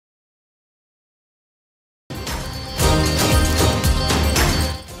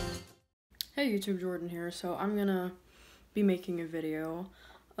Hey YouTube, Jordan here. So I'm gonna be making a video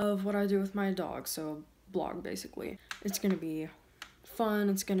of what I do with my dog, so blog basically. It's gonna be fun,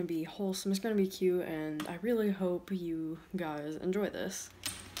 it's gonna be wholesome, it's gonna be cute, and I really hope you guys enjoy this.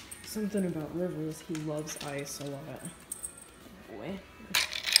 Something about Rivers, he loves ice a lot. Boy.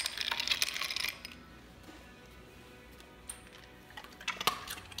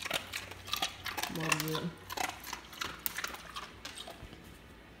 Loves it.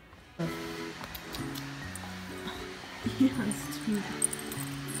 Yes, too.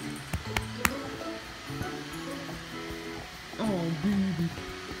 Oh, baby.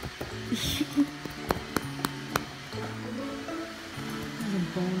 There's a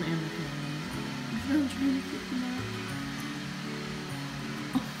bone and a cane. I'm trying to pick him up.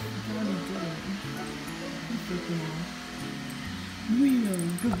 Oh, God, he did it. He freaked him off. Real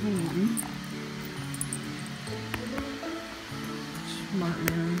good boy. Smart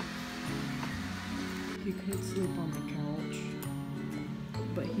man. He could sleep on the couch,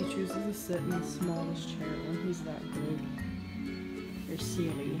 but he chooses to sit in the smallest chair when he's that big. You're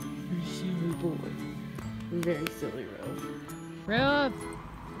silly boy. Very silly, Rove. Rove!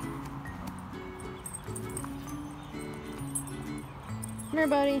 Come here,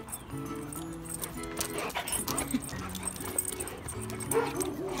 buddy.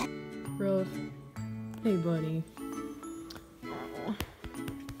 Rove. Hey, buddy. Aww.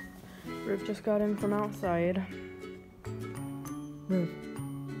 Rove just got in from outside. Rove.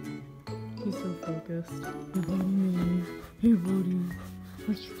 He's so focused. Hey, buddy. Hey, buddy.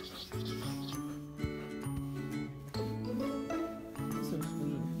 So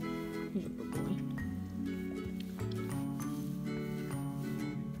sweet. He's a good boy.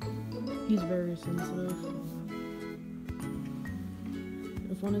 He's very sensitive.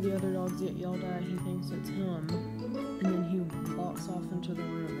 If one of the other dogs get yelled at, he thinks it's him. And then he walks off into the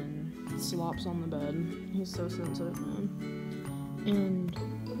room and slops on the bed. He's so sensitive, man. And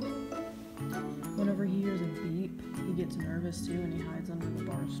whenever he hears a beep, he gets nervous too, and he hides under the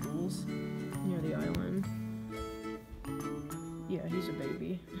bar stools near the island. Yeah, he's a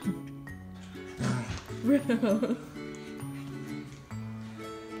baby.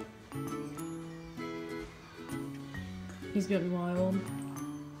 He's getting wild.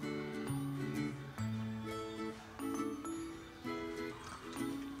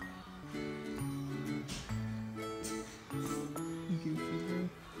 Goofy.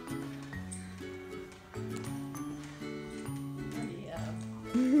 Yeah.